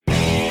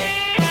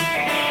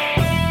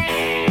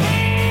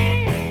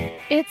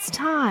It's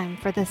time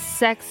for the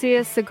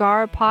sexiest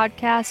cigar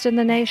podcast in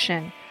the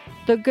nation,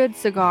 The Good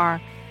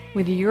Cigar,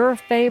 with your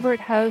favorite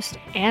host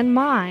and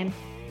mine,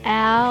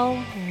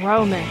 Al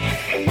Roman.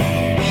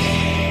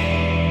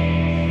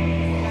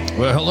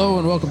 Well, hello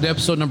and welcome to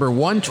episode number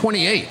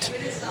 128.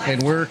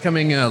 And we're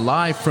coming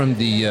live from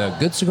the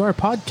Good Cigar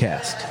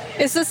podcast.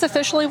 Is this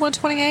officially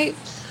 128?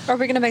 Or are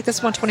we going to make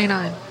this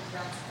 129?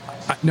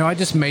 No, I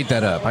just made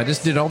that up. I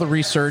just did all the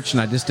research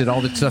and I just did all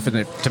the stuff in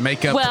it to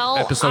make up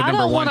episode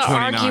number 129. Well, I don't want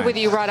to argue with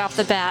you right off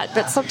the bat,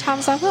 but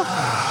sometimes I will.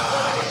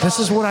 This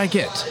is what I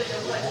get.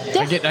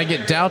 Yeah. I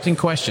get doubt and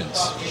questions.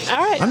 All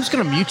right. I'm just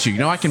going to mute you. You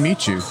know, I can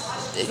mute you.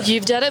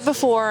 You've done it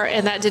before,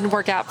 and that didn't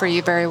work out for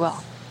you very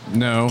well.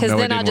 No, because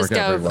then I just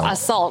go, I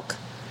sulk,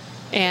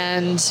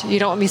 and you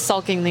don't want me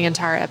sulking the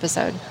entire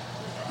episode.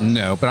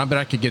 No, but I bet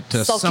I could get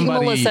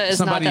somebody.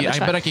 I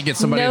bet I could get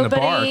somebody in the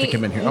bar to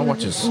come in here. Oh,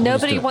 watch this.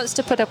 Nobody wants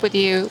to put up with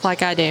you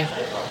like I do.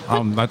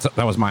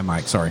 That was my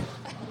mic. Sorry.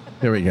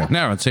 There we go.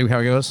 Now let's see how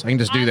it goes. I can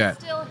just do that.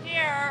 I'm still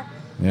here.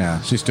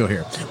 Yeah, she's still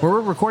here. Well,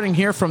 we're recording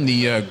here from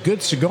the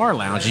Good Cigar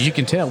Lounge. As you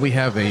can tell, we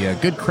have a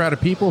good crowd of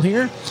people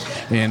here,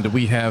 and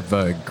we have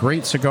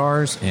great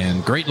cigars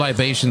and great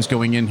libations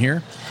going in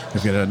here.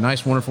 We've got a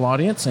nice, wonderful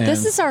audience. And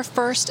this is our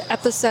first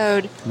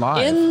episode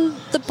live. In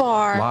the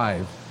bar.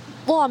 Live.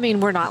 Well, I mean,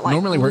 we're not like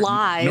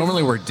live.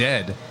 Normally we're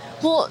dead.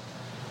 Well,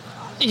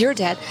 you're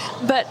dead,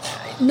 but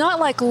not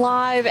like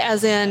live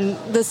as in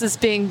this is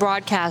being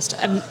broadcast,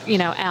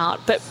 out.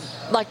 But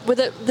like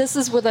this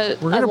is with a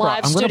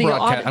live studio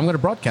audience. I'm going to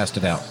broadcast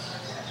it out.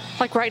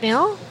 Like right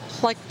now?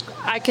 Like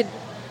I could.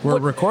 We're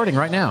recording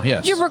right now.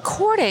 Yes. You're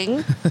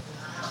recording.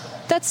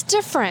 That's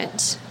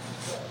different.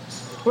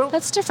 Well,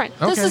 that's different.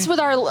 Okay. This is with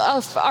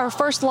our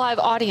first live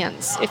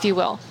audience, if you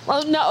will.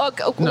 Well, no,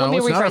 let me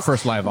it's rephrase. not our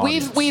first live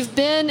audience. We've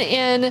been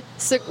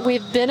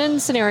in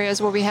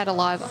scenarios where we had a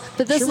live,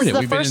 but this is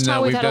the first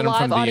time we've had a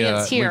live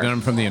audience here. We've done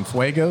them from the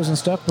Enfuegos and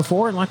stuff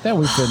before, and like that.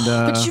 We've been.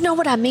 But you know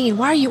what I mean.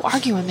 Why are you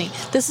arguing with me?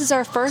 This is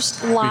our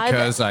first live.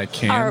 Because I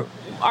can.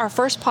 Our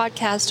first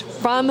podcast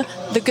from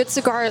the Good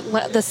Cigar,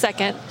 the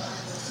second,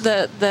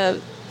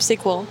 the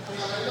sequel,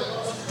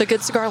 the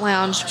Good Cigar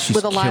Lounge. She's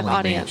with a live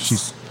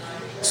audience.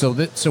 So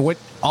what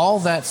all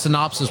that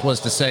synopsis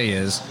was to say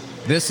is,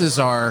 this is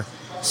our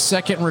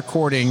second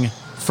recording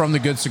from the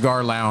Good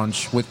Cigar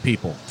Lounge with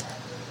people.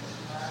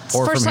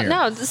 Or from here.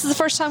 No, this is the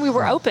first time we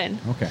were open.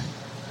 Okay.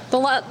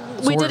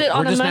 We did it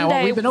on a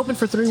Monday. We've been open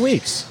for 3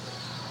 weeks.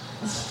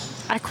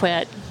 I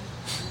quit.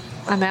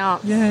 I'm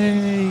out.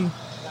 Yay.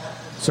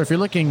 So if you're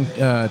looking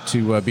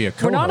to be a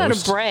co-host... We're not on a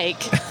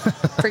break.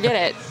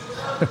 Forget it.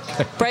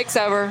 Okay. Break's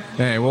over.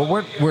 Hey,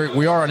 well,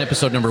 we are on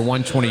episode number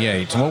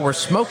 128, and what we're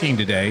smoking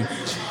today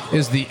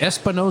is the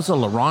Espinosa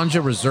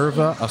Laranga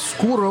Reserva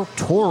Oscuro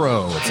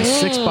Toro. It's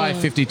a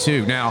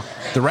 6x52. Now,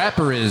 the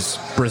wrapper is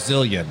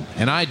Brazilian,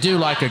 and I do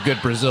like a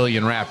good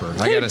Brazilian wrapper.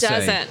 I gotta say. Who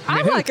doesn't?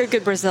 I like a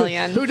good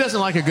Brazilian. Who doesn't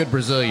like a good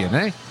Brazilian,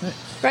 eh?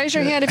 Raise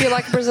your hand if you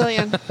like a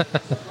Brazilian.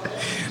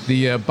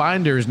 The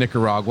binder is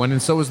Nicaraguan,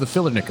 and so is the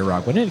filler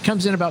Nicaraguan, and it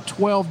comes in about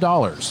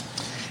 $12.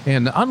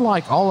 And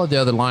unlike all of the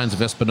other lines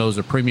of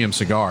Espinosa premium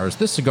cigars,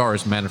 this cigar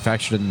is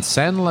manufactured in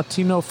San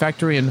Latino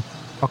factory in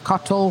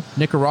Ocotal,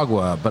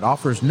 Nicaragua, but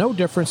offers no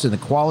difference in the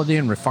quality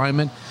and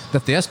refinement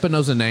that the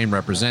Espinosa name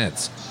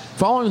represents.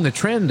 Following the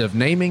trend of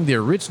naming the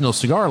original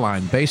cigar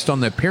line based on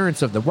the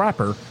appearance of the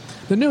wrapper,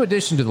 the new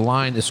addition to the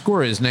line,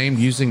 Escura, is named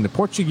using the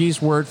Portuguese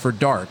word for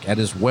dark and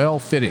is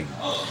well-fitting.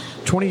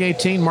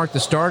 2018 marked the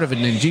start of an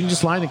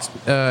ingenious line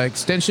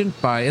extension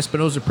by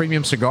Espinosa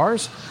Premium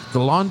Cigars. The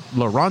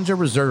Laranga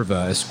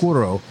Reserva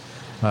Oscuro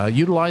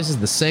utilizes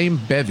the same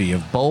bevy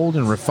of bold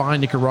and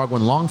refined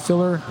Nicaraguan long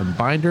filler and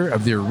binder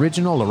of the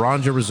original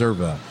Laranga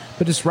Reserva,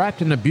 but is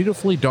wrapped in a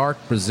beautifully dark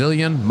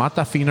Brazilian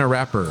Mata Fina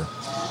wrapper.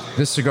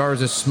 This cigar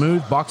is a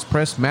smooth,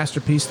 box-pressed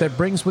masterpiece that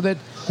brings with it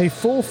a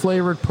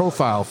full-flavored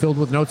profile filled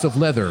with notes of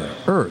leather,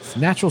 earth,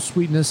 natural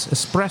sweetness,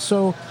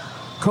 espresso,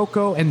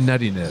 cocoa, and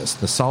nuttiness.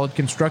 The solid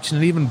construction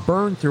and even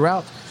burn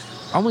throughout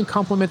only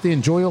complement the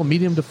enjoyable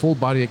medium to full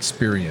body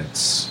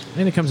experience.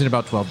 And it comes in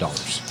about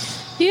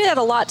 $12. You had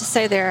a lot to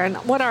say there, and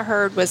what I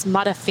heard was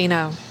Mata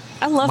Fino.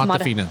 I love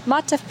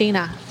Mata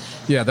Fina.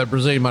 Yeah, that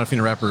Brazilian Mata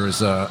Fina wrapper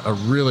is a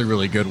really,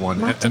 really good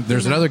one. And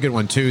there's another good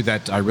one, too,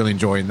 that I really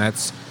enjoy, and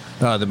that's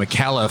the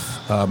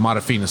McAuliffe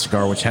Mata Fina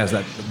cigar, which has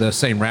the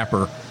same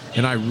wrapper.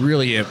 And I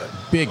really am a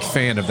big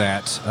fan of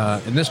that.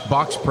 And this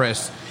box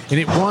press... And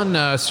it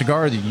won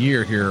Cigar of the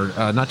Year here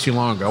not too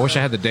long ago. I wish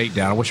I had the date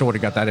down. I wish I would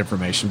have got that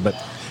information. But,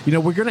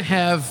 we're going to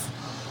have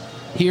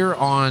here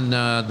on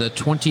the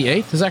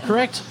 28th. Is that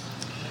correct?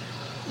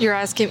 You're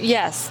asking,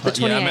 yes, the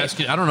 28th. Yeah, I'm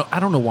asking. I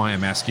don't know why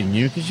I'm asking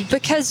you.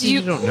 Because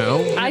you don't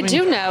know. I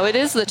do know. It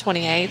is the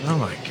 28th. Oh,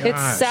 my gosh.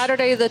 It's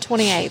Saturday the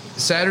 28th.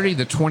 Saturday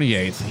the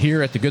 28th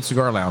here at the Good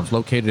Cigar Lounge,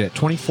 located at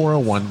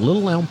 2401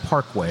 Little Elm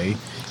Parkway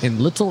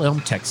in Little Elm,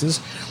 Texas.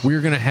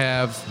 We're going to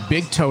have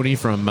Big Tony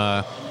from...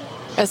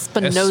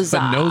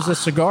 Espinosa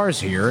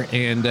Cigars here,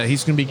 and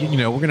he's going to be,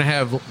 we're going to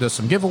have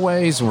some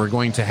giveaways, and we're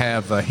going to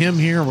have him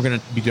here, and we're going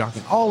to be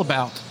talking all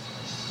about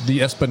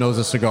the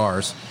Espinosa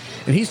cigars,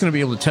 and he's going to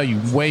be able to tell you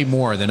way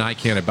more than I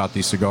can about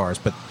these cigars.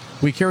 But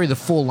we carry the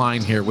full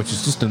line here, which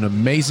is just an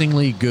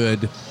amazingly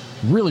good,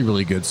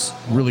 really good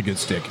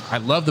stick. I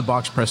love the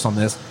box press on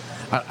this.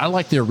 I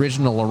like the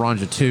original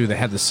Laranga too. They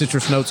had the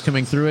citrus notes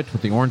coming through it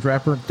with the orange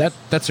wrapper.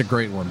 That's a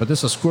great one. But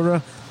this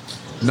Oscura,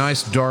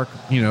 nice dark,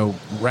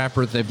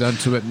 wrapper they've done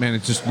to it. Man,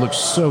 it just looks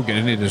so good,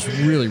 and it is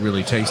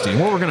really tasty. And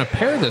what we're going to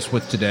pair this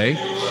with today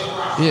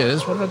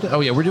is what did I do? Oh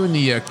yeah, we're doing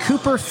the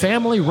Kooper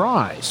Family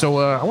Rye. So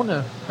I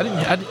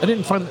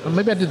didn't find,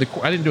 maybe I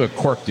didn't do a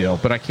cork deal,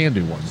 but I can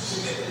do one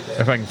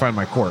if I can find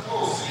my cork.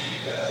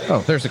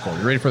 Oh, there's the cork.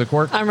 You ready for the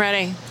cork? I'm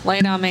ready. Lay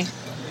it on me.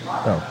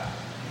 Oh,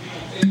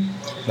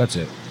 that's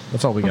it.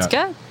 That's all we got.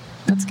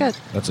 That's good.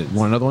 That's it. You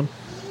want another one?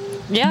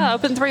 Yeah,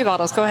 open 3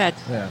 bottles. Go ahead.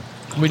 Yeah,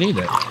 we need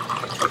that.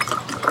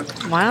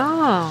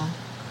 Wow,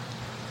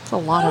 it's a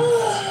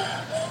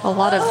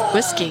lot of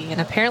whiskey,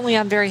 and apparently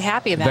I'm very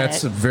happy about it.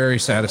 That's a very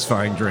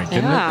satisfying drink,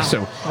 isn't it?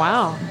 So,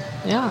 wow.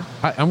 Yeah.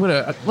 I'm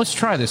gonna let's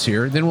try this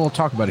here. Then we'll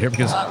talk about it here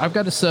because I've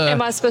got this.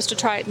 Am I supposed to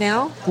try it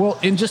now? Well,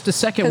 in just a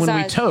second when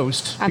we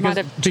toast. I might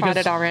have tried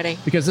it already.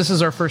 Because this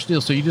is our first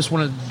deal. So you just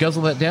want to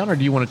guzzle that down, or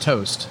do you want to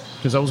toast?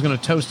 Because I was going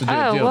to toast to do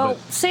a deal. Well,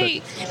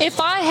 if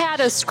I had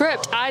a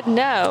script, I'd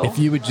know. If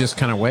you would just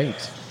kind of wait.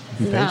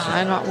 No,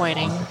 I'm not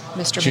waiting,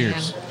 Mr.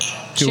 Cheers. Man.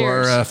 To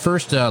Cheers. our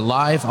first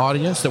live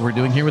audience that we're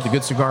doing here with the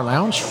Good Cigar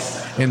Lounge.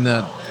 And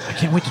I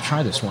can't wait to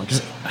try this one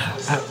because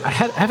I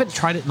haven't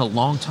tried it in a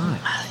long time.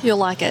 You'll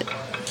like it.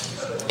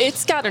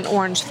 It's got an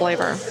orange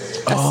flavor,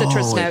 a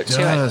citrus note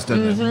to it.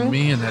 Doesn't it?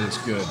 Man, that is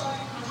good.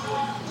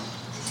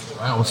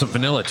 Wow, with some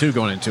vanilla too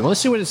going into it. Well, let's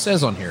see what it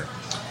says on here.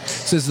 It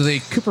says the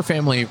Kooper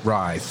Family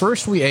Rye.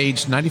 First, we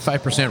aged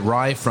 95%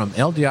 rye from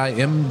LDI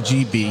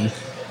MGB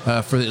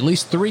for at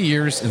least 3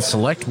 years in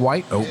select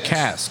white oak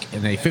cask,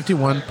 and a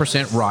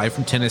 51% rye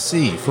from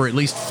Tennessee for at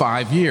least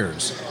 5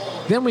 years.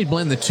 Then we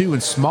blend the two in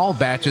small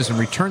batches and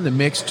return the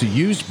mix to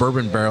used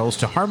bourbon barrels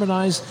to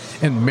harmonize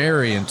and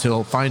marry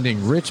until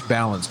finding rich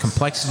balance,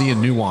 complexity,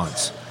 and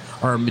nuance.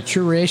 Our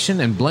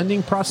maturation and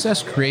blending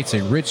process creates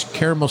a rich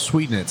caramel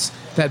sweetness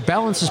that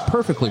balances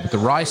perfectly with the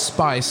rye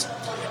spice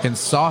and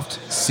soft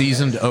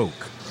seasoned oak.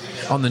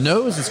 On the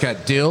nose, it's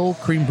got dill,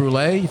 creme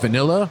brulee,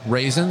 vanilla,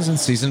 raisins, and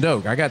seasoned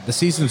oak. I got the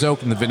seasoned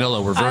oak and the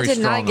vanilla were very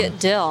strong. I did not get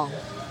dill.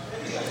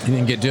 You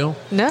didn't get dill?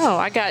 No,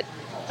 I got...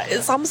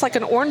 It's almost like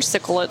an orange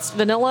sickle. It's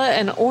vanilla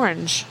and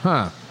orange.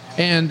 Huh.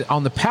 And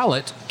on the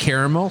palate,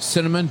 caramel,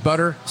 cinnamon,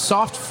 butter,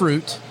 soft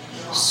fruit.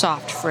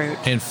 Soft fruit.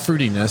 And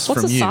fruitiness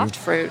What's from you. What's a soft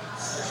fruit?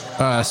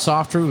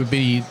 Soft fruit would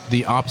be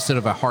the opposite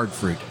of a hard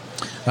fruit.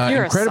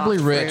 You're incredibly a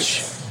soft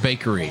rich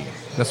bakery.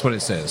 That's what it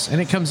says. And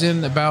it comes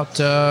in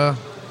about, I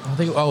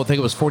think it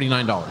was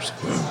 $49.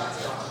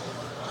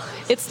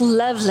 It's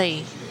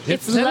lovely.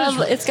 It's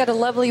lovely. It's got a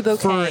lovely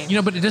bouquet.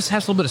 But it just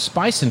has a little bit of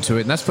spice into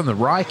it, and that's from the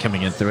rye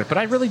coming in through it. But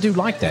I really do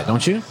like that,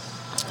 don't you?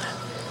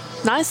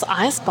 Nice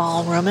ice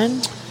ball,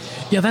 Roman.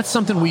 Yeah, that's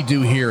something we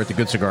do here at the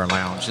Good Cigar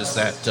Lounge. Is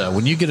that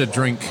when you get a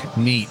drink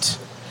neat,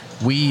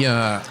 you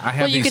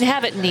can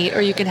have it neat,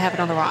 or you can have it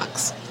on the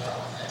rocks.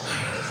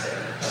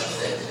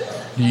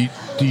 Do you?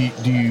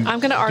 I'm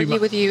going to argue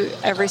with you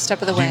every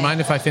step of the way. Do you mind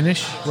if I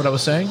finish what I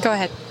was saying? Go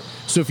ahead.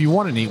 So if you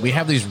want it neat, we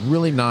have these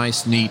really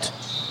nice, neat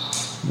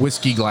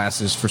whiskey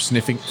glasses for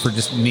sniffing, for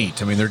just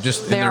neat. I mean, they're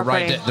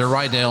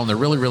Rydell, and they're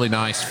really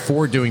nice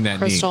for doing that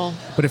Crystal. neat.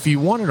 But if you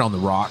want it on the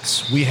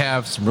rocks, we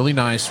have some really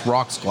nice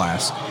rocks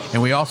glass,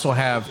 and we also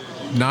have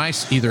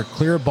nice either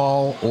clear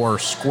ball or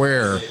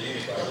square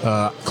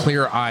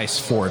clear ice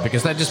for it,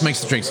 because that just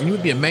makes the drinks. And you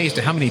would be amazed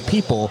at how many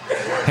people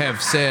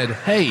have said,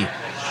 "Hey,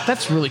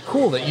 that's really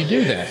cool that you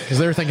do that," because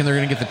they're thinking they're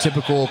going to get the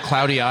typical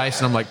cloudy ice,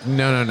 and I'm like,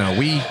 no,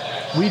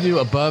 we do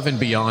above and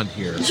beyond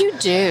here. You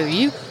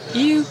do.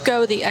 You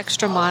go the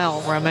extra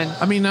mile, Roman.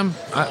 I mean,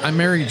 I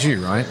married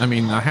you, right? I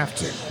mean, I have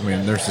to. I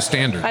mean, there's the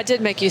standard. I did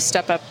make you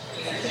step up,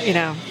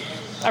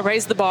 I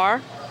raised the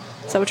bar.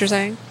 Is that what you're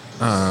saying?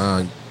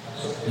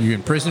 You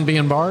in prison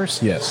being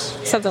bars? Yes.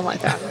 Something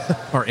like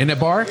that. Or in a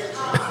bar?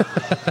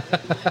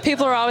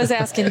 People are always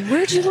asking,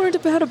 where'd you learn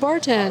how to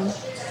bartend?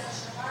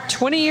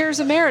 20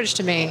 years of marriage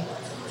to me.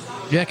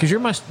 Yeah, because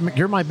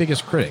you're my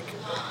biggest critic.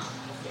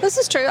 This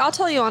is true. I'll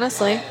tell you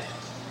honestly.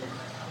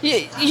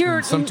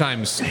 You're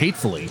sometimes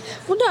hatefully.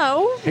 Well,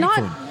 no,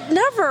 hatefully.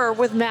 Never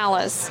with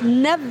malice.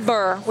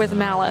 Never with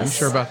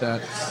malice. Are you sure about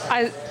that?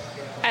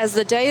 As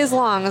the day is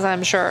long, as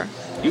I'm sure.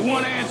 You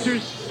want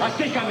answers? I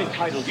think I'm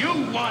entitled. You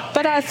want?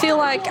 But I feel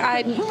like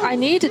I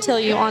need to tell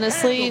you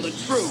honestly.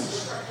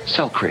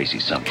 Sell crazy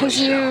someplace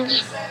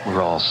else.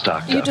 We're all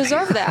stocked up. You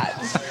deserve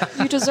that.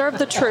 You deserve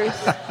the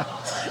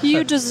truth.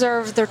 You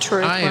deserve the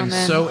truth. I am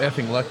Roman. so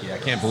effing lucky. I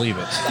can't believe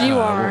it. You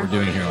are. What we're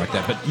doing here like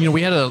that. But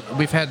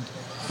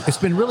it's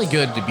been really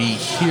good to be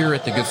here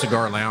at the Good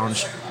Cigar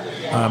Lounge,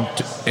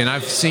 and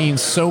I've seen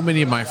so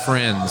many of my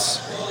friends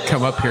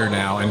come up here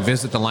now and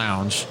visit the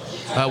lounge.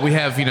 We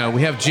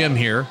have Jim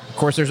here. Of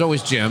course, there's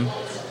always Jim.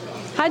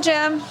 Hi,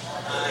 Jim.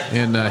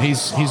 And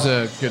he's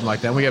good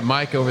like that. We got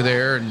Mike over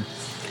there and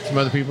some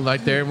other people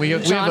like there. And we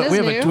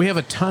have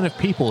a ton of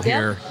people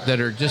here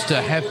that are just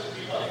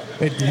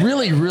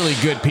Really, really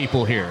good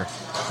people here.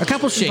 A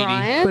couple shady,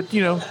 Brian? but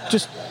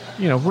just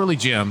really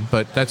Jim.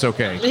 But that's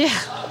okay. Yeah.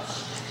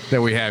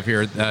 That we have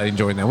here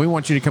enjoying that. We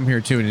want you to come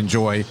here too and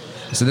enjoy.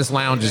 So this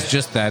lounge is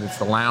just that. It's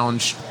the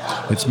lounge.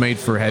 It's made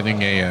for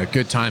having a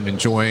good time,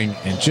 enjoying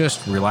and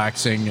just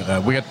relaxing.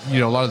 We got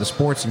a lot of the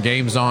sports and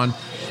games on,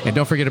 and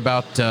don't forget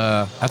about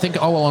I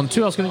think on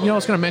too. I was going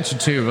to mention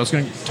too. I was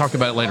going to talk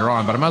about it later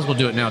on, but I might as well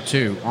do it now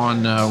too.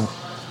 On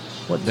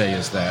what day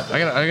is that? I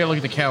got to look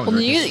at the calendar.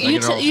 Well,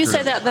 you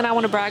say that, then I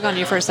want to brag on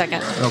you for a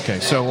second. Okay,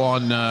 so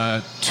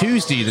on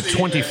Tuesday, the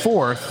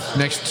 24th,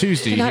 next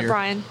Tuesday. Good night, here,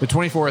 Brian. The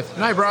 24th.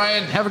 Good night,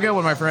 Brian. Have a good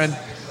one, my friend.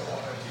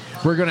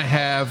 We're going to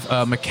have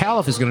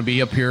McAuliffe is going to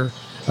be up here.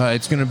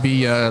 It's going to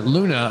be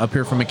Luna up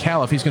here from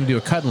McAuliffe. He's going to do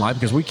a cut and light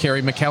because we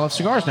carry McAuliffe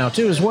cigars now,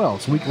 too, as well.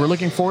 So we're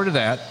looking forward to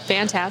that.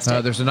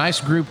 Fantastic. There's a nice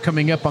group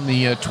coming up on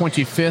the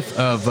 25th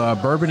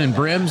of Bourbon and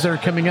Brims that are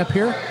coming up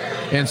here.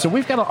 And so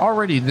we've got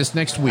already this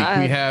next week,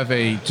 we have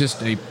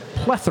just a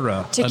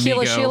plethora.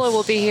 Tequila amigo. Sheila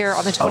will be here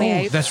on the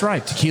 28th. Oh, that's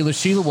right. Tequila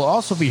Sheila will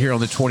also be here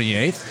on the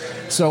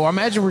 28th. So I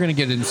imagine we're going to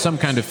get in some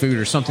kind of food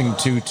or something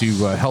to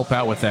help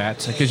out with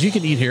that. Because you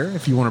can eat here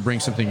if you want to bring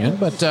something in.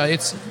 But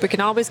we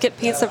can always get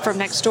pizza from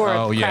next door.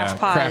 Oh, yeah.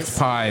 Craft Pies. Craft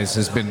Pies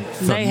has been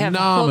They have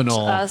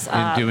phenomenal hooked us in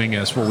up. doing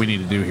us what we need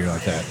to do here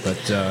like that. But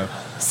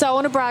So I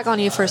want to brag on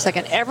you for a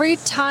second. Every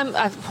time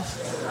I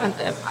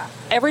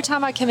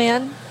come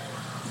in,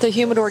 the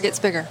humidor gets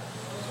bigger.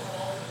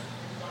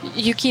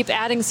 You keep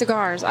adding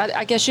cigars.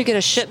 I guess you get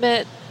a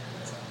shipment,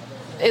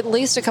 at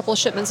least a couple of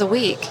shipments a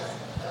week.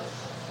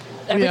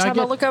 Every time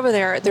I look over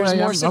there, there's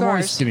more cigars. I'm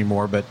always getting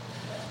more, but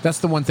that's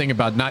the one thing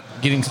about not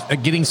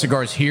getting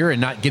cigars here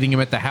and not getting them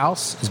at the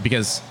house is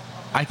because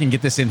I can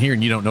get this in here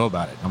and you don't know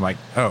about it. I'm like,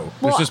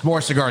 there's just more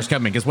cigars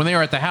coming. Because when they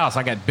were at the house,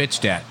 I got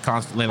bitched at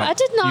constantly. Like, I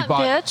did not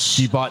bitch.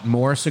 You bought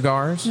more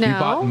cigars? No. You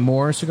bought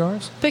more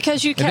cigars?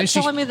 Because you kept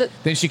telling me that.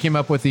 Then she came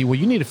up with you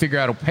need to figure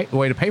out a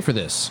way to pay for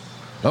this.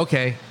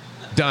 Okay,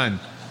 done.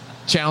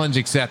 Challenge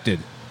accepted.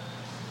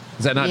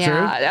 Is that not true?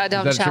 Yeah, I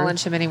don't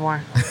challenge him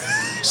anymore.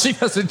 She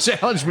doesn't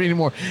challenge me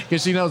anymore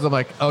because she knows I'm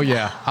like, oh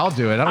yeah, I'll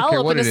do it. I don't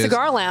care what it is. I'll open a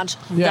cigar lounge.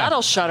 Yeah.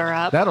 That'll shut her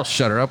up. That'll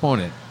shut her up,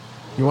 won't it?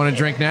 You want a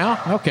drink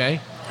now?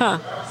 Okay. Huh.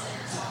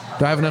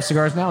 Do I have enough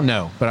cigars now?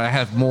 No, but I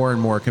have more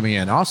and more coming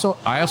in. I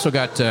also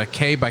got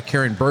K by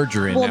Karen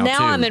Berger in now too. Well,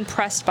 now I'm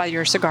impressed by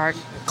your cigar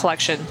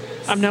collection.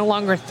 I'm no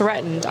longer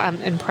threatened. I'm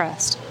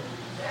impressed.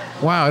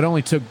 Wow, it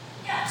only took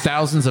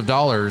thousands of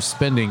dollars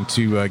spending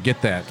to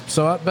get that.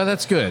 So, but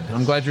that's good.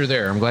 I'm glad you're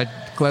there. I'm glad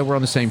we're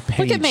on the same page.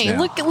 Look at me. Now.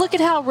 Look at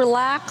how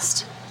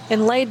relaxed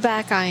and laid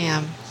back I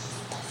am.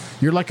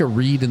 You're like a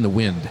reed in the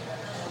wind.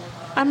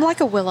 I'm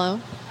like a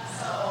willow.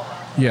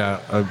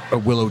 Yeah, a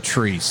willow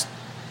tree.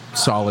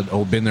 Solid.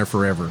 Been there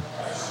forever.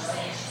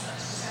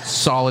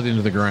 Solid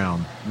into the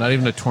ground. Not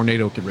even a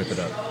tornado could rip it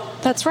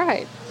up. That's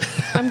right.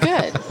 I'm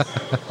good.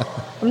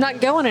 I'm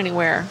not going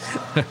anywhere.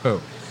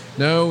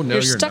 No,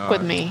 you're stuck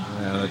with me.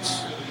 Yeah,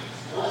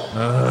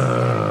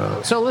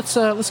 so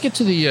let's get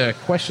to the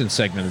question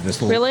segment of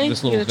this little. Really?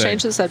 This little You're gonna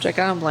change the subject?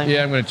 I don't blame you.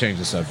 Yeah, I'm going to change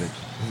the subject.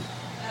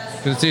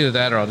 Because it's either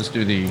that or I'll just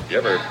do the. You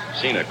ever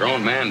seen a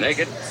grown man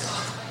naked?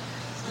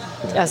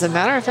 As a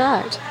matter of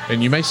fact.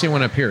 And you may see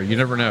one up here. You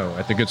never know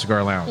at the Good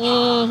Cigar Lounge.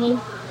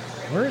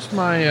 Mm-hmm. Where's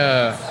my?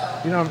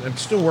 I'm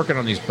still working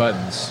on these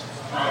buttons.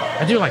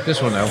 I do like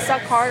this one though.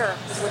 Suck harder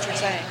is what you're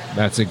saying.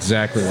 That's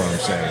exactly what I'm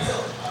saying.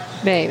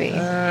 Baby.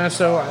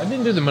 So I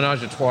didn't do the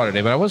menage a trois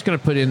today, but I was going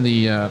to put in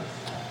the.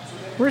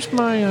 Where's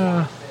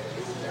my?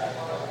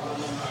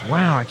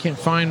 Wow, I can't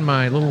find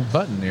my little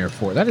button there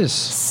for it. That is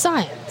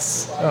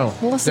science. Oh,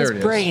 Melissa's there it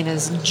is. brain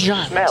is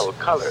giant. Smell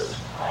colors.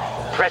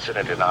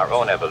 Precedent in our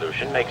own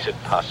evolution makes it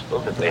possible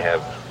that they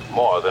have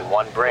more than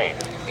one brain.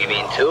 You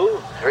mean 2,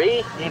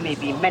 3? They may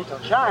be mental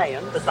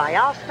giants, but by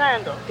our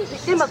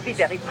standards, they must be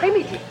very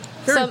primitive.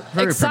 So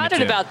I'm excited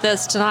primitive. about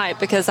this tonight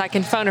because I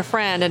can phone a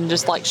friend and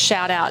just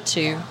shout out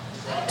to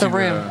the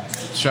room.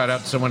 Shout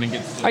out to someone and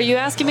get. Are you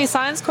asking me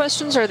science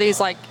questions or are these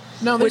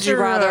No, would you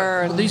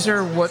rather? These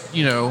are what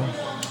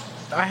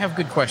I have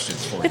good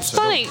questions for you. It's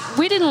funny.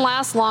 We didn't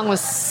last long with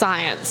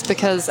science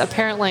because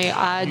apparently You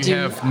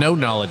have no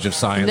knowledge of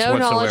science no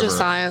whatsoever. knowledge of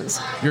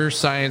science. Your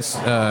science.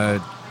 Are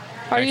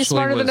you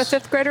smarter than a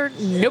 5th grader?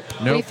 Nope.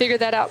 We figured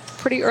that out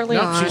pretty early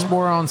on. No, she's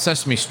more on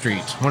Sesame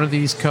Street. One of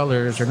these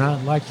colors are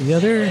not like the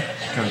other.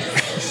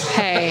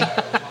 Hey.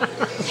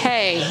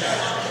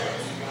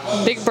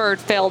 Big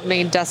Bird failed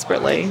me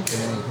desperately.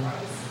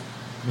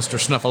 Mr.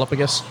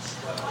 Snuffleupagus.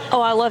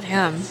 Oh, I love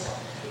him.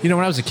 When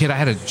I was a kid, I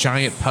had a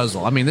giant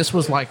puzzle. I mean, this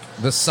was like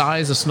the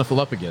size of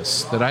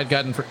Snuffleupagus that I'd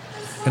gotten for...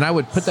 And I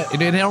would put that...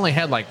 It only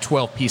had like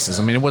 12 pieces.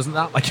 I mean, it was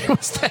not like it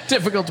was that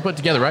difficult to put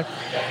together, right?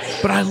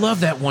 But I love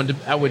that one.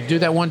 I would do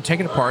that one,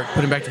 take it apart,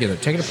 put it back together.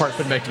 Take it apart,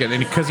 put it back together.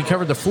 And because he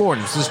covered the floor,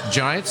 and it was this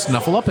giant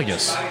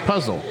Snuffleupagus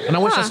puzzle. And I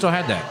wish I still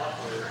had that.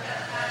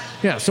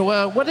 Yeah,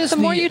 so what is the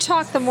more you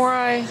talk, the more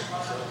I...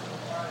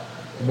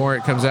 The more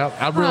it comes out.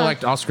 I really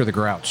liked Oscar the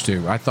Grouch,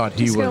 too. I thought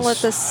he was... Gonna let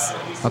this...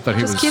 I thought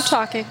he was... Just keep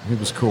talking. He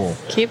was cool.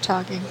 Keep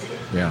talking.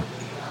 Yeah.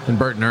 And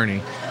Bert and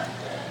Ernie.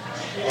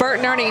 Bert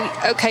and Ernie.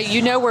 Okay,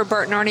 you know where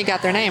Bert and Ernie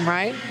got their name,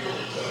 right?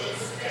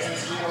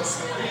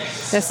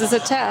 This is a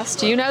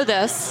test. You know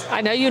this.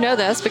 I know you know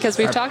this because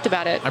we've talked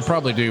about it. I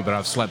probably do, but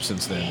I've slept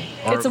since then.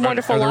 It's a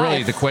Wonderful Life.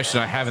 Really, the question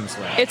I haven't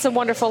slept. It's a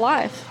Wonderful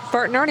Life.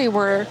 Bert and Ernie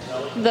were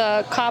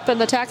the cop and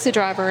the taxi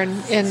driver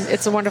in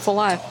It's a Wonderful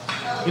Life.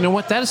 You know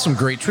what? That is some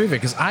great trivia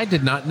because I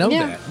did not know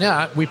that.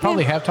 Yeah, we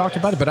probably have talked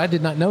about it, but I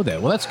did not know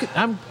that. Well, that's good.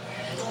 I'm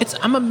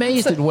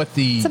amazed at what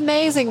the. It's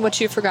amazing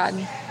what you've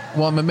forgotten.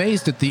 Well, I'm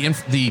amazed at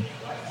the.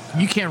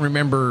 You can't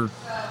remember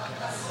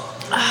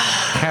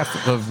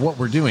half of what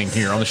we're doing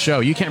here on the show.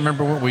 You can't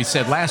remember what we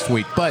said last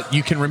week, but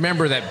you can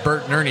remember that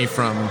Bert and Ernie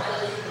from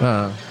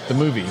the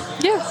movie.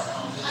 Yeah.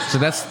 So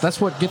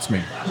that's what gets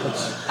me.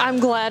 I'm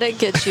glad it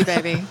gets you,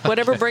 baby.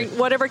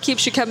 Whatever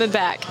keeps you coming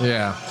back.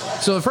 Yeah.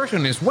 So the first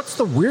one is, what's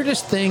the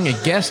weirdest thing a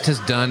guest has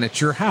done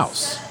at your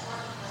house?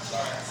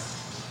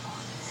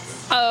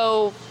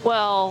 Oh,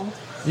 well.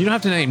 You don't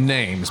have to name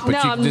names, but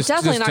I'm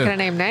definitely not going to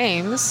name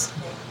names.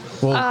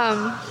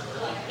 Well,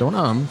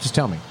 don't just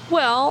tell me.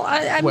 Well,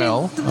 I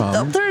mean,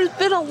 there's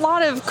been a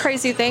lot of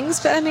crazy things,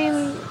 but I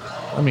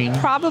mean,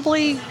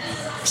 probably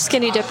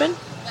skinny dipping.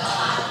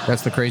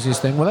 That's the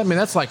craziest thing. Well,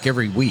 that's like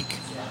every week.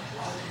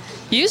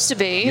 Used to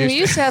be. We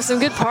used to have some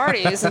good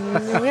parties, and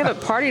we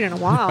haven't partied in a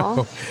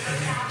while.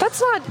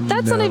 That's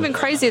not even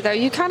crazy though.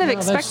 You kind of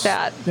expect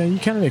that. Yeah, you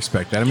kind of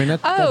expect that. I mean,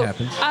 that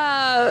happens.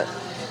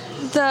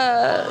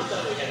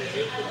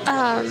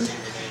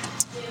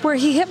 Where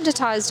he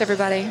hypnotized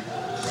everybody.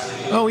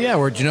 Oh yeah,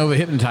 where Genova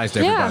hypnotized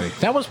everybody. Yeah.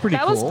 That was pretty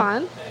cool. That was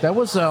fun. That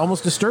was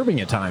almost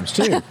disturbing at times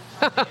too.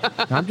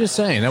 I'm just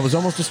saying that was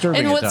almost disturbing.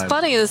 And at what's times.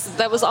 funny is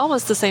that was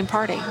almost the same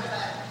party.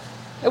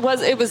 It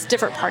was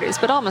different parties,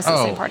 but almost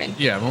the same party.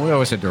 Yeah, well, we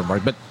always had different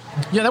parties, but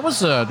yeah, that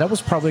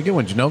was probably a good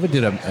one. Genova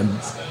did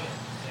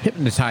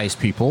hypnotize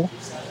people,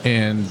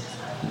 and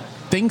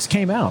things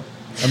came out.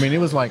 I mean, it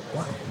was like.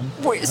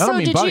 So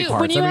did you?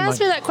 When you asked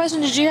me that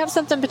question, did you have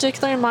something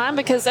particular in mind?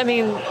 Because I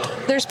mean,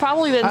 there's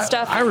probably been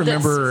stuff. I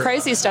remember that's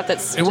crazy stuff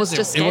that's it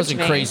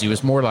wasn't crazy. It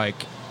was more like,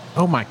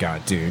 oh my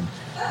god, dude,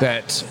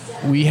 that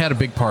we had a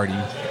big party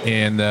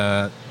and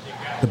the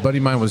buddy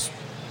of mine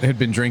had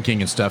been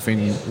drinking and stuff,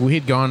 and we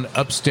had gone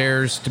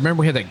upstairs.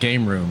 Remember, we had that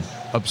game room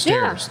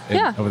upstairs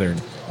over there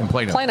in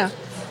Plano.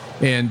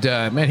 And,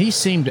 man, he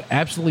seemed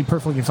absolutely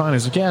perfectly fine. I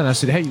was like, yeah. And I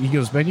said, hey, he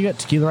goes, man, you got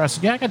tequila? I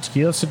said, yeah, I got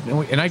tequila. I said,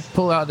 and I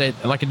pull out I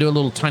do a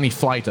little tiny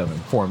flight of him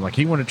for him. Like,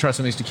 he wanted to try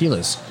some of these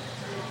tequilas.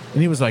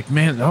 And he was like,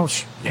 man,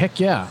 heck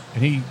yeah.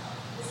 And he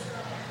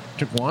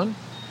took one.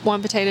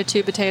 One potato,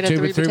 two potato,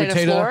 three potato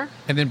floor.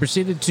 And then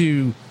proceeded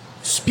to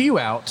spew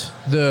out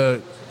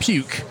the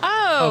puke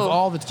of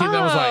all the tequila.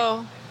 I was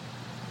like,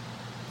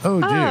 oh,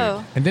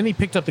 dude. And then he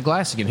picked up the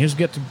glass again. He was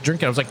going to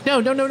drink it. I was like,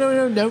 no. That's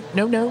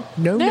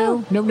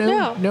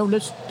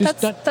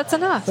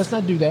enough. Let's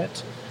not do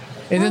that.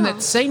 And then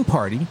that same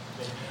party,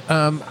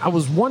 I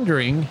was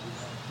wondering,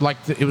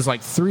 it was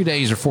like 3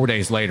 days or 4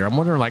 days later. I'm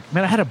wondering,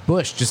 man, I had a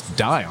bush just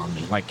die on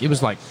me. It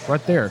was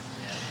right there.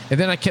 And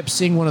then I kept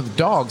seeing one of the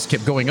dogs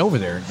kept going over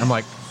there. I'm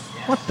like,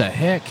 what the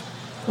heck?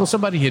 Well,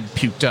 somebody had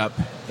puked up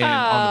on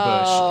the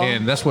bush,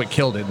 and that's what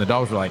killed it. And the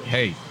dogs were like,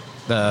 hey,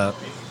 that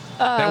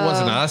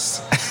wasn't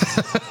us.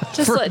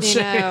 Just letting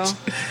you know.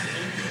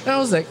 And I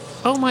was like,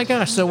 oh my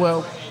gosh.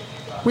 So,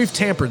 we've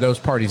tampered those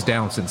parties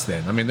down since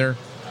then. I mean,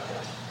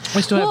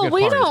 we still have good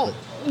parties.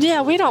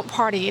 We don't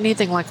party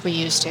anything like we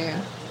used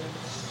to.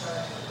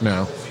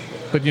 No.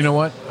 But you know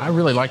what? I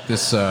really like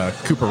this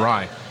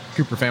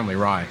Kooper family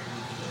rye.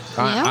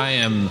 I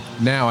am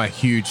now a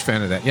huge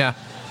fan of that. Yeah.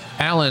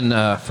 Alan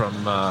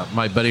from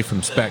my buddy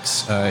from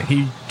Specs,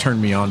 he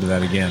turned me on to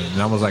that again,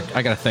 and I was like,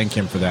 I got to thank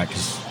him for that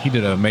because he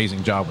did an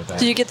amazing job with that.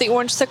 Did you get the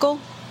orange sickle?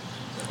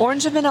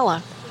 Orange and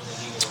vanilla.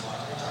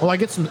 Well, I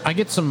get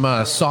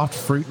some soft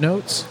fruit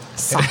notes.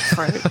 Soft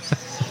fruit.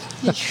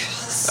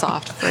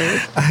 Soft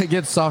fruit. I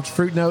get soft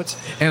fruit notes,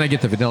 and I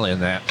get the vanilla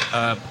in that,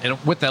 and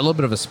with that little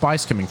bit of a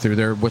spice coming through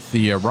there with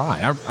the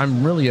rye.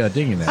 I'm really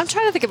digging that. I'm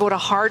trying to think of what a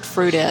hard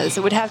fruit is.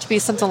 It would have to be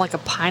something like a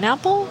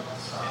pineapple.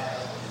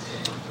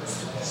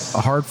 A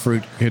hard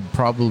fruit could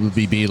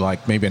probably be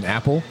like maybe an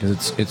apple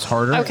because it's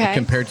harder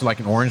compared to like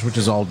an orange, which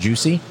is all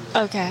juicy.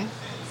 Okay.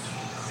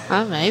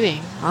 Oh,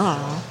 maybe.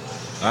 I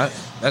don't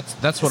know.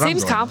 That's what I'm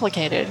Seems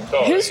complicated.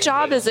 Whose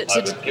job is it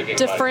to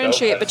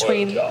differentiate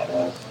between...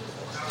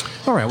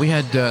 All right, we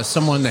had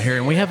someone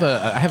here, and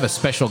I have a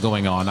special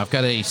going on. I've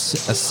got a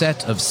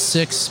set of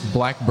 6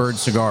 Blackbird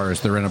cigars.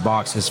 They're in a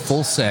box. It's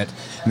full set,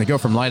 and they go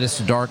from lightest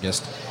to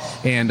darkest.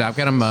 And I've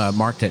got them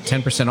marked at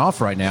 10%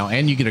 off right now,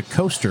 and you get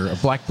a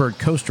Blackbird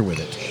coaster with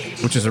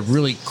it, which is a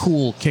really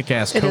cool,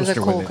 kick-ass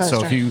coaster with it. Coaster.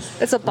 So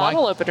if it's a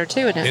bottle opener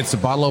too, isn't it? It's a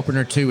bottle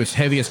opener too. It's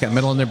heavy. It's got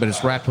metal in there, but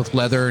it's wrapped with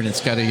leather, and it's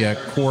got a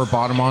core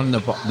bottom on the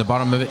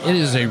bottom of it. It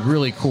is a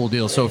really cool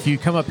deal. So if you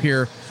come up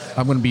here,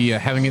 I'm going to be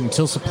having it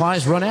until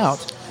supplies run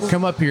out.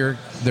 Come up here.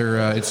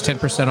 It's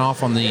 10%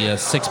 off on the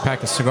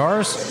 6-pack of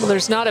cigars. Well,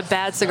 there's not a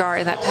bad cigar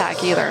in that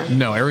pack either.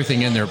 No,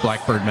 everything in there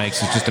Blackbird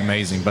makes is just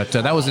amazing. But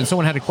that was, and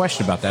someone had a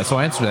question about that, so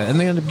I answered that, and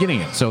they ended up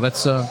getting it. So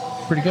that's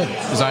pretty good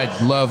because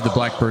I love the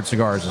Blackbird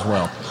cigars as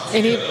well.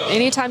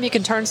 Anytime you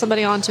can turn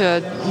somebody on to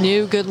a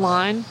new good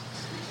line,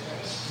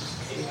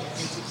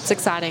 it's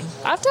exciting.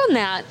 I've done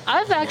that.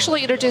 I've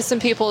actually introduced some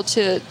people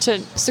to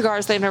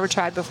cigars they've never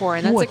tried before,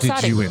 and that's exciting.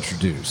 What did you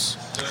introduce?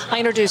 I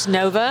introduced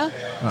Nova,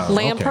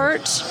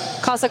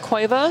 Lampert, Casa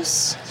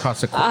Cuevos.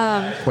 Casa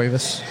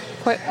Cuevos?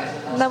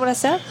 Isn't that what I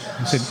said?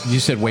 You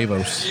said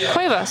huevos.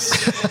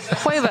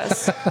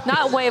 Cuevos.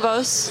 Not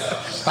huevos.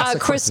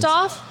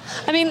 Christoph.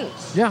 I mean,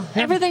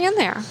 everything in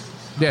there.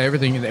 Yeah,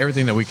 everything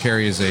that we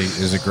carry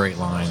is a great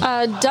line.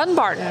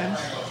 Dunbarton.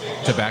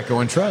 Tobacco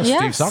and Trust.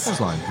 Yes. Steve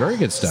Sockel's line. Very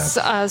good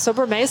stuff.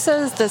 Sober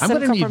Mesas. I'm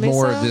going to need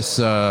more of this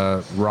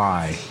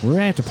rye. We're going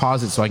to have to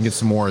pause it so I can get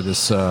some more of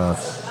this Mr.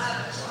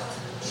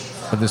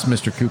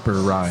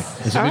 Kooper rye.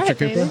 Is it All Mr. right, Kooper?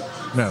 baby.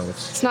 No,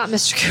 it's not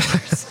Mr.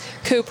 Kooper. It's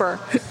Kooper.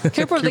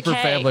 Cooper the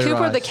K. Cooper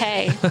rye. the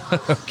K.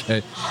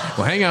 Okay.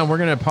 Well, hang on. We're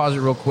going to pause it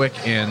real quick,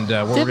 and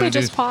what we're Did going we to do.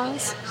 just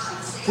pause?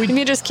 Can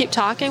you just keep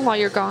talking while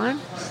you're gone?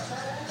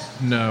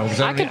 No, because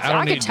I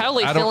could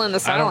totally fill in the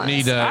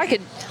silence.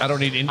 I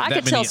don't need I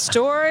could tell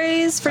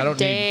stories for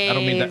days. I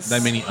don't need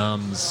that many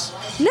ums.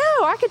 No,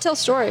 I could tell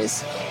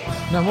stories.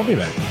 No, we'll be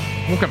back.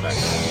 We'll come back.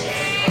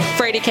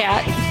 Fraidy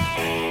cat.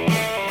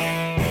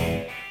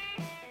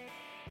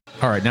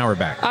 All right, now we're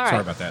back. All right.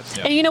 Sorry about that.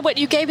 Yeah. And you know what?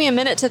 You gave me a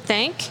minute to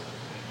think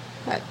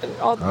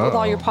with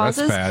all your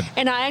pauses. That's bad.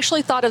 And I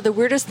actually thought of the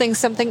weirdest thing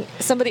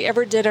somebody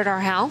ever did at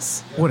our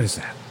house. What is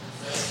that?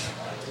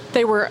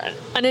 They were an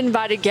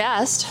uninvited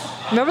guest.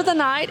 Remember the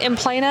night in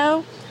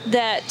Plano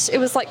that it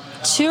was like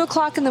 2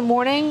 o'clock in the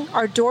morning,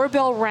 our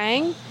doorbell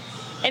rang,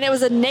 and it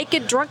was a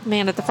naked drunk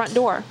man at the front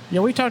door.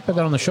 Yeah, we talked about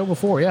that on the show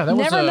before. Yeah, that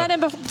was Never met him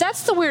before.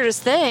 That's the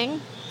weirdest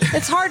thing.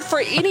 It's hard for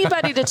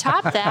anybody to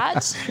top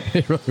that.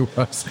 It really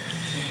was.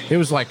 It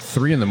was like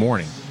 3 in the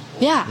morning.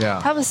 Yeah, Yeah.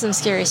 that was some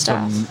scary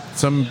stuff.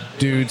 Some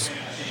dudes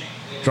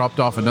dropped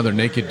off another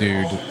naked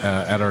dude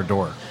at our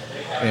door,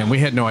 and we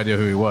had no idea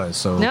who he was.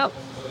 So Nope.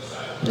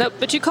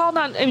 But you called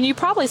on, I mean, you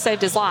probably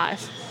saved his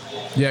life.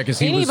 yeah, because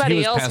he was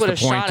Anybody else past would the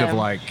have point shot of him.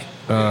 like,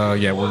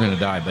 yeah, we're gonna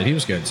die, but he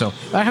was good. So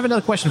I have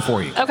another question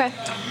for you. Okay.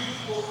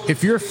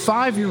 If your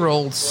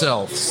 5-year-old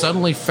self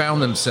suddenly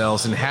found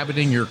themselves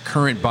inhabiting your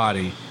current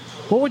body,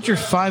 what would your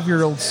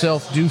 5-year-old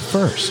self do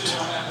first?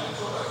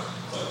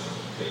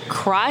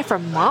 Cry for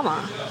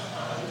mama.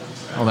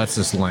 Oh, that's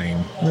just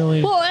lame.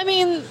 Really? Well, I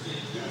mean,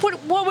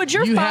 what would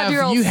your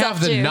 5-year-old you self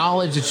have the do?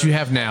 knowledge that you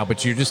have now,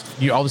 but you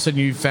all of a sudden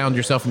you found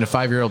yourself in a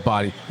 5-year-old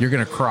body. You're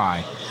gonna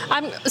cry.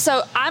 I'm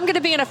going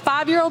to be in a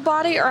 5-year-old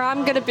body, or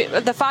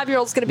the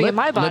 5-year-old's going to be in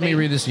my body. Let me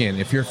read this again.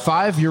 If your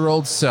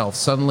 5-year-old self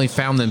suddenly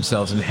found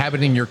themselves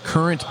inhabiting your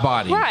current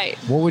body, Right.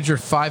 what would your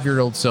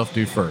 5-year-old self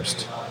do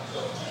first?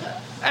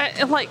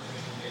 Like,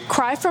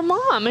 cry for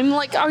mom. I'm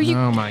like, are you?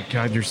 Oh my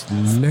God, you're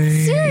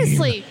lame.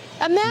 Seriously.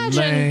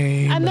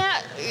 Imagine.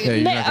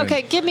 Lame.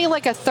 Okay, give me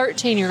like a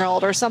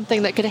 13-year-old or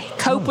something that could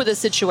cope with a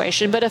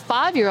situation, but a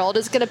 5-year-old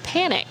is going to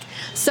panic.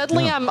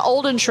 Suddenly I'm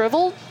old and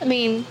shriveled. I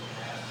mean.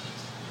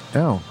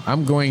 No,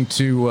 I'm going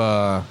to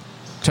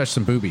touch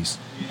some boobies.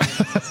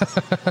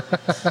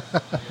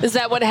 Is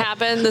that what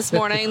happened this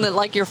morning? That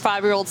like your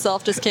 5-year-old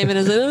self just came in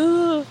and said,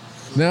 "Oh,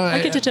 No,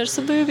 I get to touch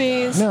some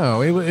boobies."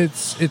 No,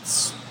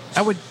 it's.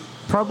 I would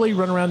probably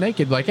run around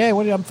naked, like, "Hey,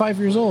 I'm 5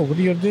 years old. What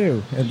are you gonna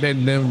do?" And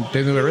then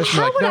the rest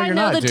How like, would "No, I you're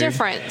know not, the dude."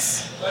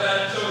 difference?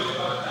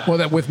 Well,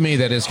 that with me,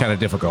 that is kind of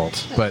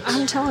difficult. But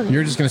I'm telling you.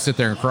 you're just gonna sit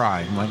there and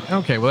cry. I'm like,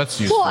 okay, well,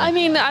 that's useful. Well, I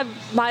mean,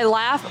 my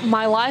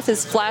life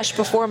has flashed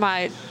before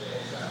my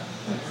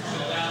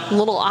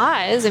little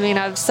eyes. I mean,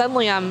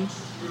 I'm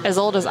as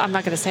old as, I'm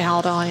not going to say how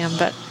old I am,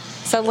 but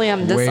suddenly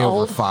I'm this way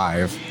old. over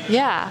 5.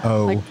 Yeah.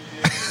 Oh. Like,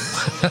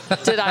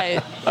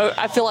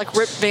 I feel like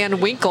Rip Van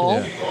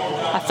Winkle.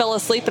 Yeah. I fell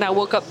asleep and I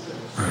woke up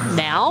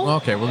now.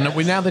 Okay, well,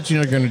 now that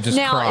you're going to just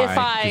Now, cry, if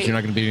because you're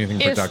not going to be anything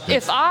productive.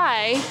 If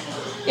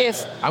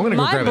I'm going to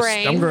go my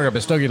brain, I'm going to grab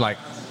a stogie, like,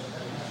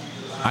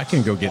 I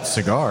can go get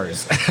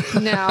cigars.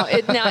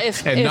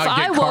 if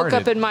I woke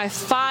up in my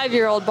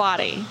 5-year-old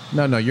body.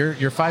 No, your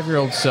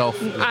 5-year-old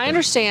self. I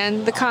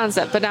understand the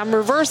concept, but I'm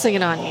reversing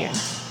it on you.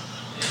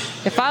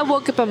 If I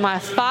woke up in my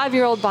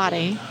 5-year-old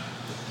body,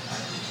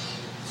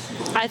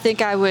 I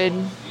think I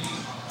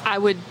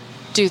would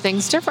do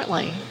things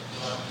differently.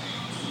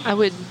 I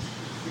would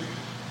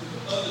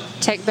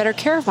take better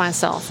care of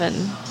myself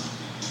and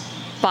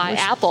buy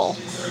Apple.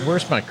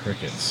 Where's my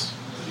crickets?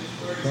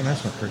 Don't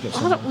ask my crickets.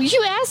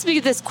 You asked me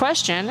this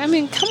question. I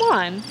mean, come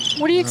on.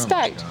 What do you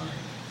expect?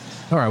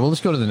 All right, well,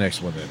 let's go to the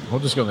next one then. We'll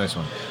just go to the next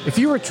one. If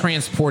you were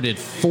transported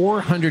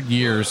 400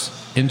 years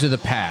into the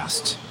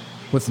past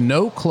with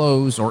no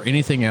clothes or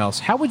anything else,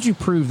 how would you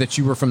prove that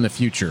you were from the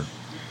future?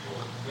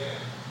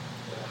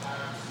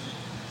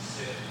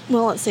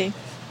 Well, let's see.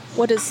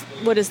 What is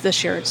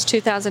this year? It's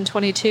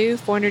 2022,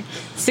 400,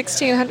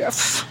 1600.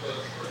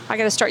 I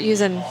got to start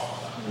using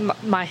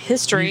my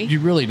history. You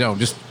really don't.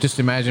 Just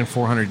imagine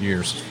 400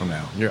 years from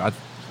now.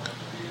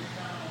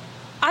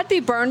 I'd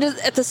be burned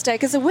at the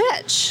stake as a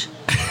witch.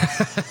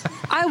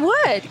 I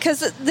would, because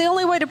the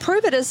only way to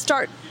prove it is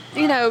start,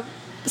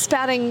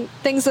 spouting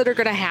things that are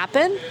going to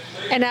happen,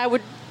 and I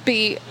would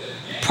be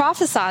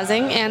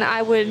prophesizing, and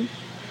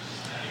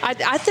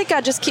I think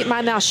I just keep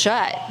my mouth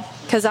shut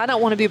because I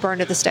don't want to be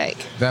burned at the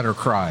stake. That or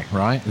cry,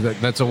 right?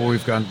 That's what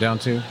we've gone down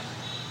to?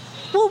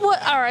 Well,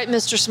 what? All right,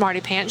 Mr.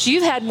 Smarty Pants,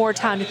 you've had more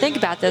time to think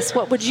about this.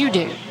 What would you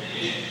do?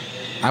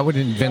 I would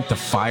invent the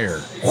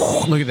fire.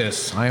 Look at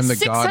this. I am the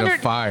god of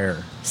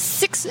fire.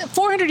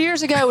 400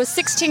 years ago was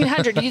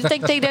 1600. Do you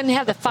think they didn't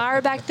have the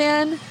fire back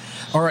then?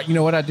 All right, you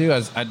know what I'd do?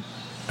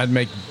 I'd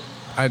make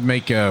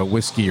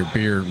whiskey or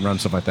beer and run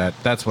stuff like that.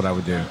 That's what I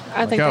would do.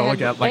 I think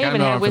they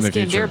even had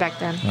whiskey and beer back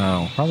then.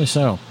 Oh, probably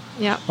so.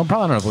 Yeah. I'm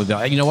probably not able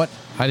to. You know what?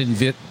 I'd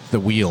invent the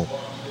wheel.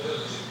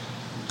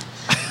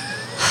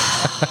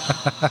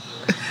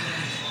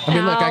 I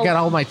mean, look, I got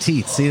all my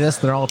teeth. See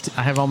this?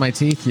 I have all my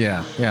teeth.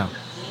 Yeah. Yeah.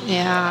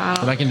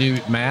 If I can do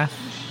math.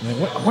 I mean,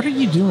 what are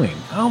you doing?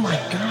 Oh my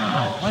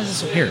God! Why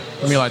is this here?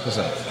 Let me light this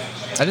up.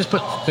 I just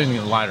put things in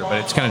the lighter, but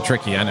it's kind of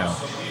tricky. I know.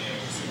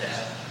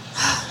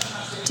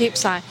 Deep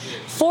sigh.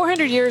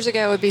 400 years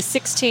ago would be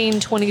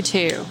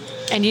 1622,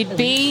 and you'd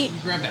be. You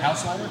grabbed the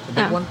house lighter, the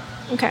big one.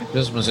 Okay.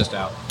 This one's just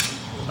out.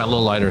 My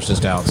little lighter's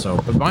just out. So,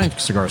 but my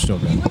cigar's still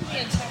good.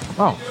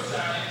 Oh.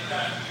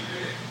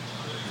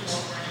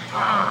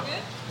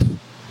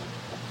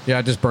 Yeah,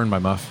 I just burned my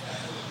muff.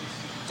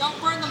 Don't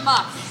burn the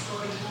muff.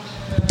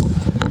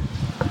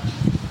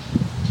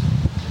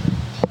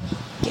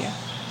 Yeah.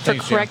 For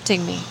Thanks,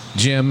 correcting me.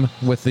 Jim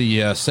with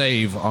the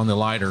save on the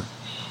lighter.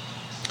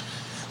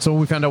 So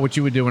we found out what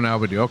you would do and I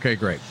would do. Okay,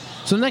 great.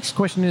 So the next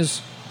question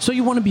is, so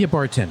you want to be a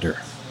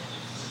bartender?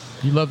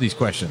 You love these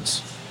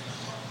questions.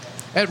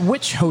 At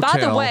which hotel? By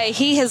the way,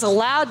 he has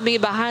allowed me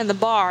behind the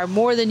bar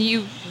more than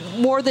you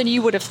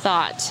would have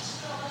thought.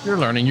 You're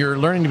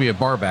learning to be a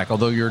barback,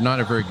 although you're not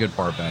a very good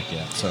barback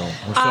yet. So we'll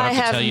still I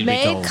have to tell you have to be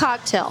made told.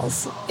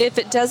 cocktails. If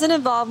it doesn't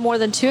involve more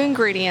than 2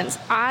 ingredients,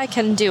 I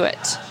can do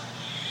it.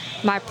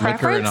 My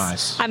preference, Liquor and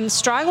ice. I'm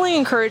strongly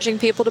encouraging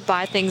people to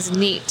buy things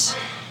neat.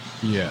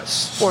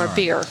 Yes. Or a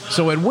beer.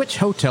 So at which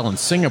hotel in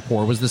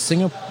Singapore was the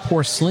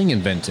Singapore Sling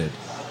invented?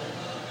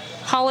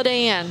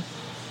 Holiday Inn.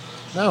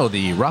 No,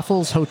 the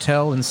Ruffles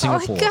Hotel in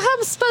Singapore. Oh,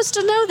 I'm supposed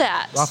to know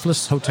that.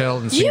 Ruffles Hotel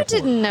in Singapore. You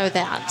didn't know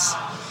that.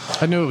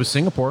 I knew it was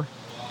Singapore.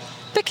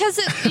 Because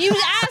you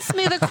asked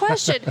me the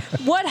question,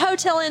 what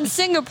hotel in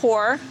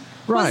Singapore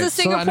was the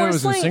Singapore so I knew it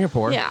was Sling? in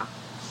Singapore. Yeah.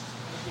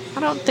 I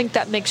don't think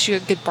that makes you a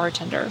good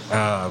bartender.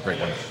 Oh,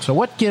 great one. So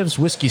what gives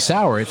whiskey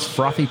sour its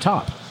frothy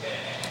top?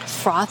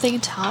 Frothy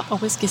top, a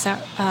whiskey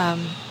sour.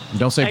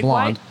 Don't say egg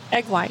blonde. White?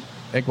 Egg white.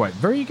 Egg white.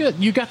 Very good.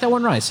 You got that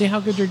one right. See how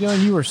good you're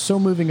doing? You are so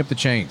moving up the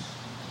chain.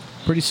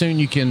 Pretty soon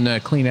you can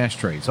clean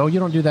ashtrays. Oh, you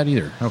don't do that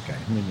either. Okay.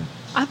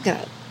 I'm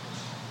good.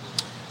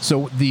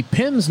 So the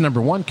Pimm's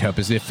 #1 cup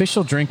is the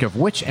official drink of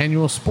which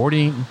annual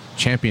sporting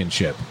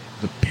championship?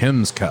 The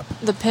Pimm's Cup.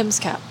 The Pimm's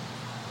Cup.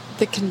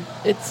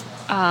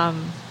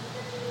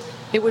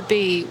 It would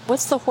be,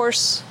 what's the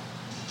horse?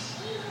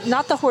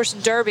 Not the horse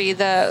derby.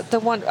 The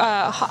one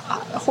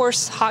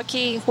horse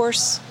hockey.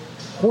 Horse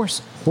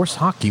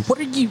hockey. What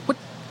are you? What?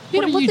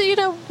 You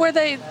know where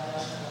they?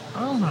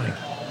 Oh my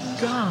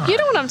God! You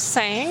know what I'm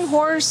saying?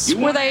 Horse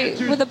where they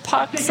with the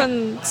pucks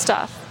and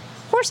stuff.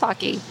 Horse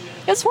hockey.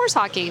 It's horse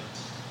hockey.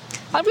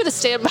 I'm going to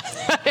stand by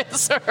that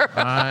answer.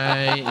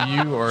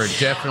 You are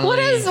definitely. What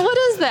is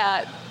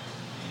that?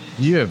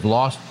 You have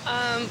lost.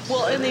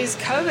 Well, in these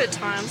COVID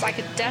times, I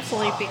could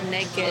definitely be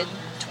naked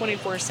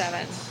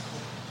 24/7.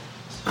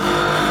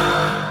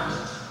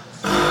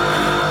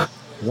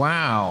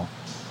 Wow.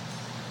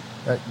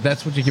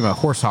 That's what you give about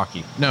horse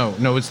hockey. No,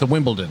 it's the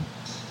Wimbledon.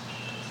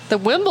 The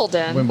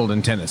Wimbledon?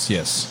 Wimbledon tennis,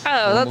 yes.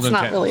 Oh, Wimbledon that's not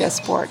tennis. really a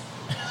sport.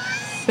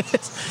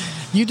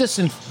 You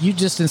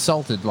just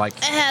insulted like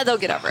They'll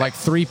get over like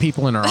 3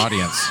 people in our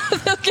audience.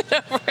 They'll get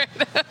over it.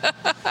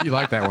 You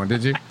like that one,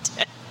 did you?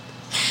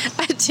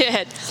 I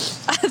did.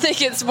 I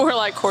think it's more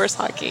like horse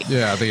hockey.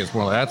 Yeah, I think it's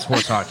more like that's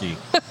horse hockey.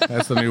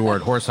 That's the new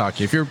word, horse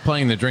hockey. If you're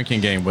playing the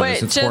drinking game with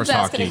us, it's Jim's horse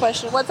asking hockey. a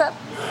question. What's up?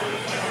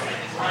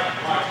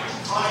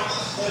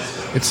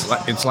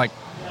 It's like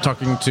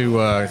talking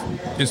to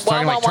it's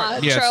talking like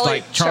it's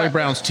like Charlie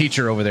Brown's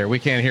teacher over there. We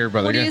can't hear,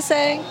 brother. What are you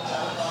saying?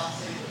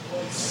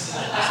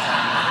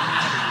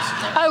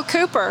 Oh,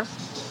 Kooper.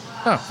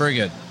 Oh, very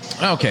good.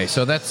 Okay,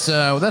 so that's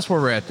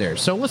where we're at there.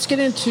 So let's get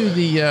into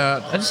the.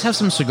 I just have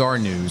some cigar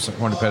news I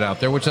want to put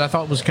out there, which I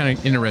thought was kind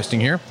of interesting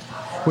here,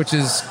 which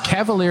is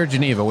Cavalier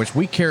Geneva, which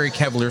we carry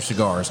Cavalier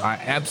cigars. I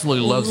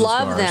absolutely love the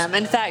cigars. Love them.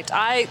 In fact,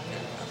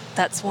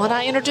 that's one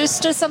I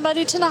introduced to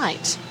somebody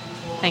tonight.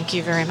 Thank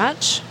you very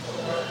much.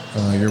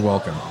 You're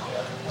welcome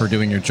for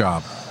doing your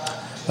job.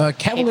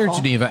 Cavalier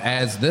Hateful. Geneva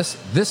adds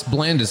this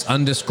blend is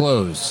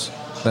undisclosed.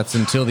 That's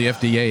until the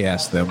FDA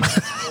asked them.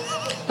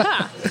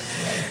 Huh.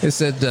 It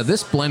said,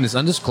 this blend is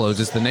undisclosed.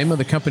 It's the name of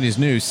the company's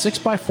new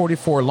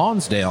 6x44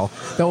 Lonsdale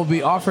that will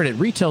be offered at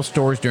retail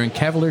stores during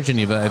Cavalier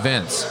Geneva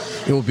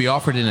events. It will be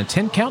offered in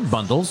 10-count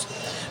bundles.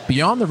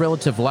 Beyond the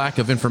relative lack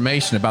of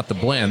information about the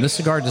blend, this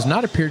cigar does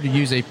not appear to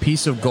use a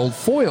piece of gold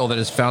foil that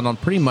is found on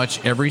pretty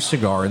much every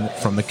cigar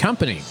from the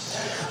company.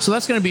 So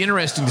that's going to be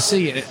interesting to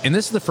see. And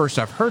this is the first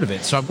I've heard of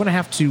it. So I'm going to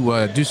have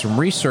to do some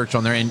research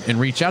on there and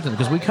reach out to them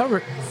because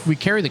we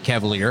carry the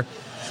Cavalier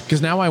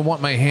because now I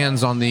want my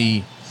hands on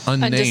the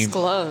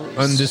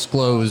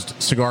undisclosed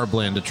cigar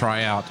blend to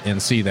try out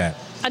and see that.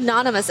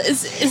 Anonymous.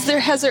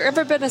 Has there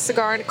ever been a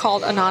cigar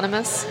called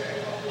Anonymous?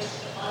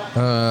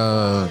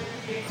 I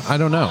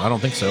don't know. I don't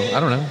think so. I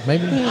don't know.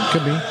 Maybe.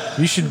 Could be.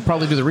 You should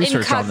probably do the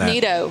research on that.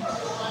 Incognito.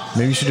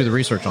 Maybe you should do the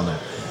research on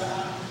that.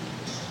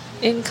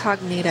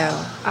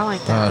 Incognito. I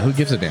like that. Who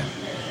gives a damn?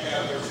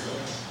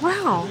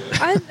 Wow.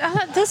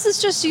 This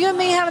is just you and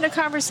me having a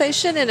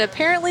conversation, and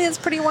apparently it's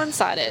pretty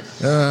one-sided.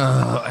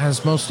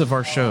 As most of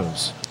our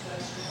shows.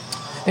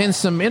 And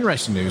some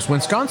interesting news.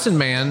 Wisconsin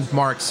man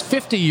marks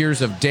 50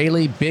 years of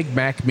daily Big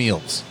Mac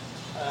meals.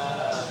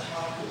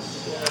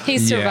 He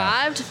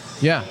survived?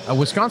 Yeah. A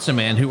Wisconsin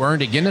man who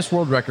earned a Guinness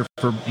World Record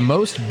for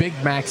most Big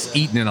Macs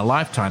eaten in a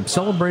lifetime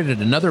celebrated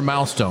another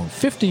milestone,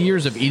 50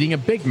 years of eating a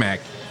Big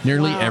Mac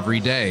nearly every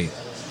day.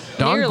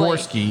 Don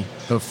Gorski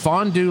of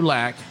Fond du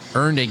Lac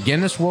earned a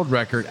Guinness World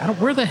Record.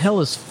 Where the hell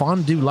is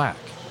Fond du Lac?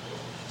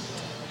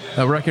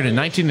 A record in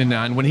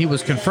 1909 when he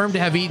was confirmed to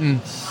have eaten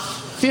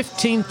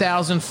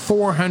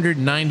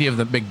 15,490 of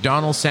the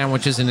McDonald's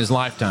sandwiches in his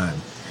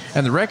lifetime.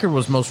 And the record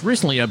was most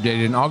recently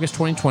updated in August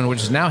 2020,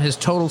 which is now his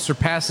total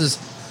surpasses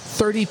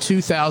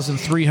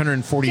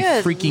 32,340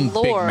 freaking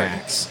Lord. Big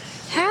Macs.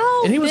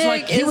 How and he was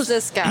big is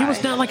this guy? He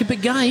was not like a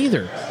big guy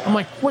either. I'm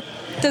like, what?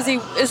 Is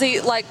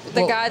he like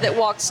the guy that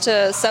walks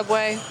to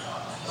Subway?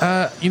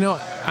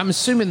 I'm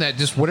assuming that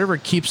just whatever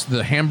keeps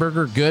the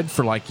hamburger good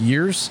for like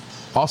years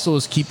also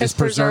has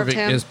preserved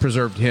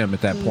him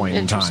at that point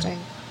in time.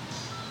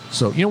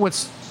 So, you know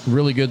what's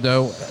really good,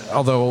 though?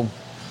 Although,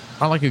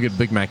 I like a good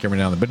Big Mac every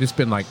now and then, but it's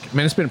been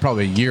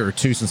probably a year or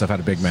two since I've had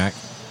a Big Mac,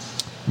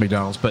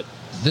 McDonald's. But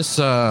this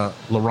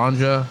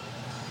Laranga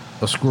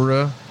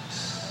Oscura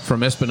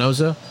from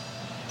Espinosa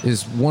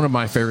is one of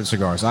my favorite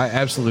cigars. I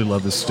absolutely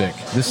love this stick.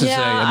 This is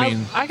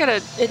I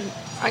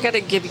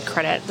gotta give you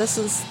credit. This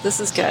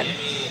is good.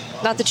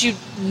 Not that you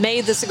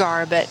made the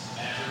cigar, but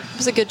it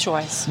was a good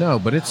choice. No,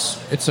 but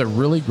it's a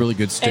really, really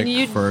good stick. And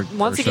you paired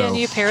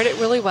it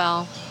really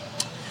well.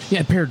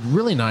 Yeah, it paired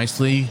really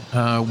nicely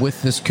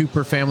with this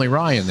Kooper family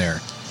rye in there.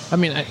 I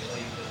mean,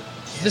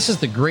 this is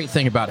the great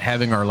thing about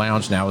having our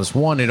lounge now is,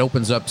 one, it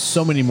opens up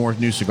so many more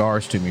new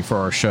cigars to me for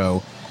our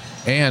show.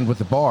 And with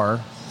the bar,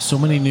 so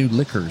many new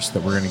liquors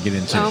that we're going to get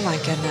into. Oh, my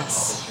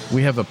goodness.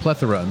 We have a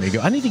plethora,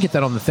 amigo. I need to get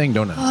that on the thing,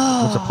 don't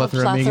I? What's a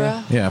plethora,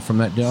 amigo? Yeah, from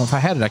that. If I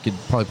had it, I could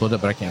probably pull it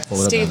up, but I can't pull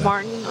it up. Steve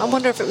Martin. I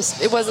wonder if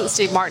it wasn't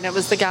Steve Martin. It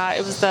was the guy.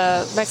 It was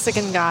the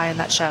Mexican guy in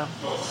that show.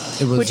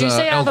 It was. Would you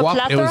say I have a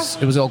plethora?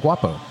 It was El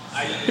Guapo.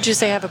 Would you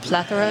say I have a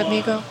plethora,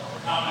 amigo?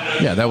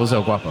 Yeah, that was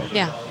El Guapo.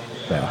 Yeah,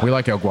 we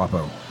like El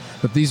Guapo.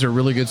 But these are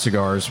really good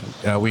cigars.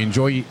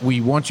 We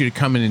want you to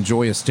come and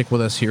enjoy a stick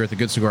with us here at the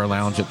Good Cigar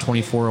Lounge at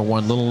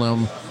 2401 Little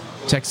Elm,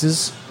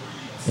 Texas,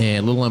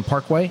 and Little Elm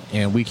Parkway.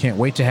 And we can't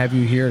wait to have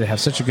you here to have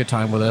such a good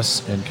time with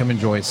us and come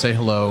enjoy it. Say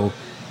hello.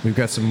 We've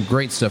got some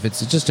great stuff.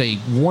 It's just a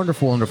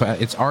wonderful.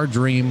 It's our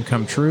dream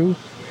come true.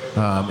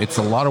 It's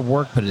a lot of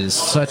work, but it is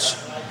such.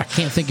 I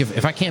can't think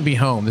if I can't be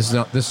home. This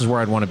is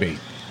where I'd want to be.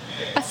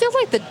 I feel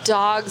like the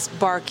dog's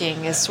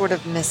barking is sort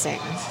of missing.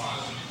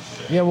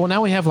 Yeah, well,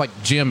 now we have, like,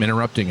 Jim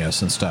interrupting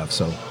us and stuff,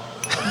 so.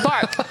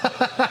 Bark.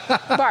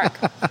 Bark.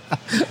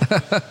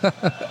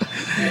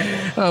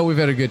 Oh, we've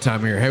had a good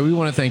time here. Hey, we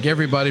want to thank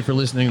everybody for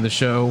listening to the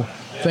show.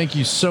 Thank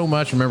you so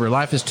much. Remember,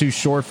 life is too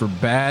short for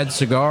bad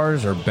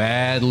cigars or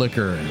bad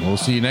liquor. And we'll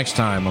see you next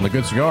time on The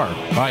Good Cigar.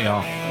 Bye,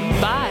 y'all.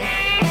 Bye.